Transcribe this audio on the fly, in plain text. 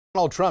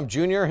Donald Trump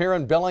Jr. here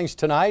in Billings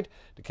tonight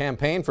to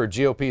campaign for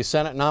GOP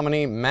Senate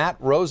nominee Matt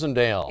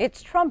Rosendale.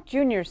 It's Trump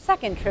Jr.'s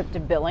second trip to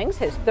Billings,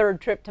 his third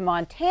trip to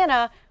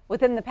Montana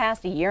within the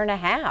past year and a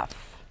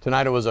half.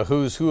 Tonight it was a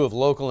who's who of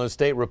local and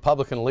state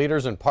Republican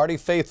leaders and party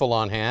faithful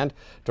on hand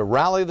to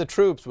rally the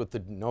troops with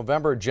the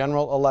November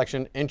general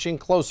election inching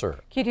closer.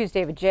 Q2's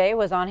David J.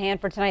 was on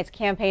hand for tonight's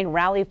campaign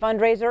rally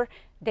fundraiser.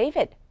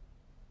 David.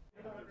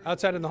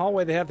 Outside in the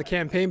hallway, they have the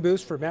campaign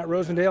booths for Matt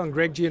Rosendale and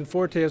Greg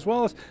Gianforte, as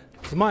well as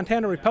the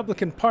Montana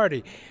Republican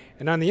Party.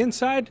 And on the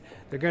inside,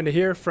 they're going to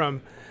hear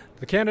from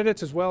the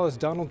candidates as well as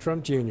Donald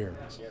Trump Jr.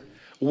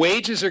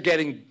 Wages are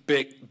getting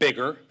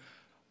bigger.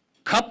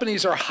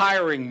 Companies are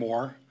hiring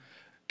more.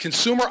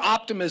 Consumer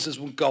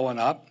optimism is going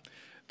up.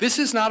 This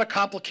is not a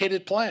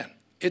complicated plan.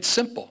 It's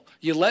simple.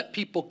 You let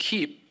people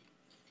keep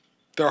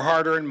their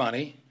hard-earned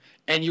money,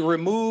 and you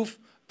remove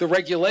the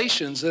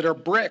regulations that are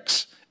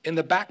bricks in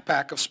the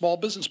backpack of small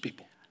business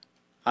people.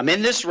 I'm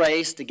in this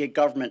race to get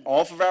government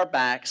off of our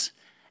backs,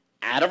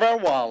 out of our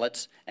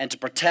wallets, and to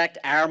protect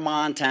our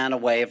Montana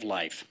way of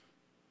life.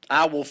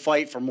 I will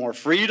fight for more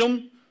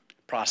freedom,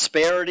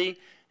 prosperity,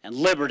 and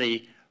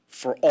liberty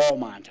for all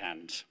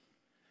Montanans.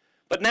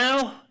 But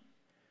now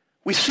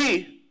we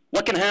see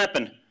what can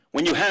happen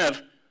when you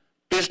have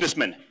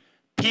businessmen,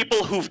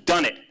 people who've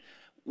done it,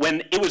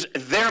 when it was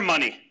their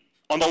money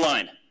on the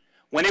line,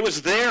 when it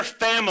was their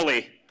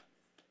family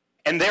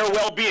and their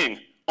well-being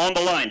on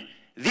the line.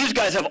 These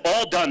guys have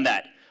all done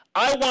that.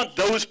 I want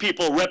those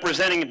people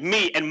representing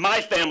me and my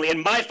family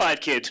and my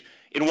 5 kids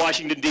in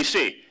Washington,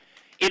 D.C.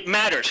 It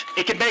matters.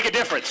 It can make a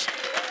difference.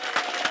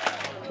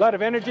 A lot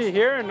of energy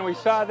here, and we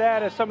saw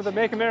that as some of the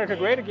Make America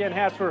Great Again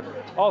hats were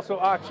also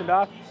auctioned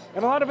off,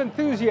 and a lot of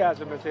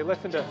enthusiasm as they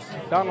listened to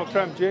Donald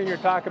Trump Jr.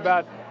 talk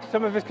about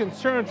some of his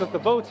concerns with the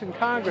votes in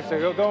Congress that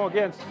will go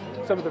against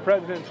some of the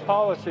president's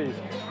policies.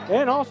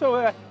 And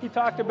also he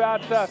talked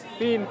about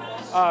being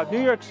a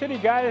New York City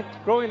guy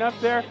growing up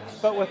there,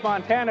 but with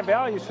Montana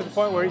values to the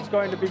point where he's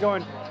going to be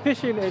going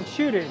fishing and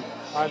shooting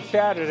on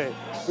Saturday.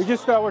 We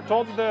just were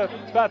told that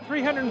about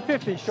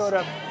 350 showed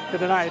up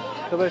tonight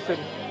to listen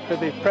to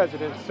the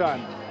president's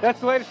son. That's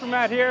the latest from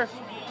out here.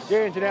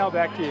 Jerry and Janelle,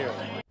 back to you.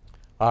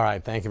 All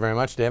right, thank you very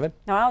much, David.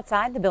 Now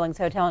outside the Billings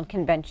Hotel and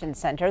Convention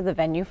Center, the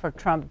venue for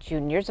Trump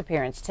Jr.'s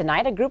appearance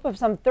tonight, a group of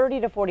some 30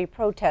 to 40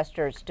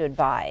 protesters stood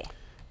by.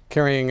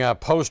 Carrying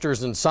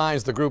posters and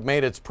signs, the group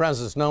made its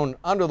presence known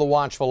under the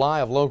watchful eye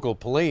of local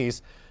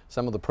police.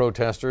 Some of the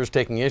protesters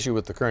taking issue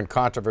with the current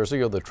controversy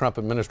of the Trump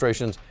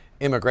administration's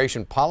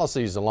immigration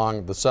policies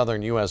along the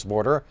southern U.S.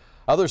 border.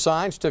 Other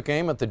signs took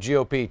aim at the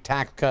GOP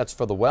tax cuts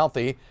for the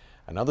wealthy.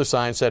 Another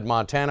sign said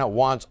Montana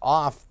wants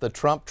off the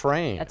Trump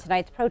train. Now,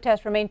 tonight's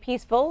protests remained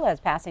peaceful as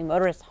passing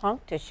motorists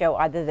honked to show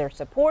either their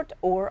support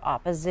or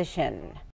opposition.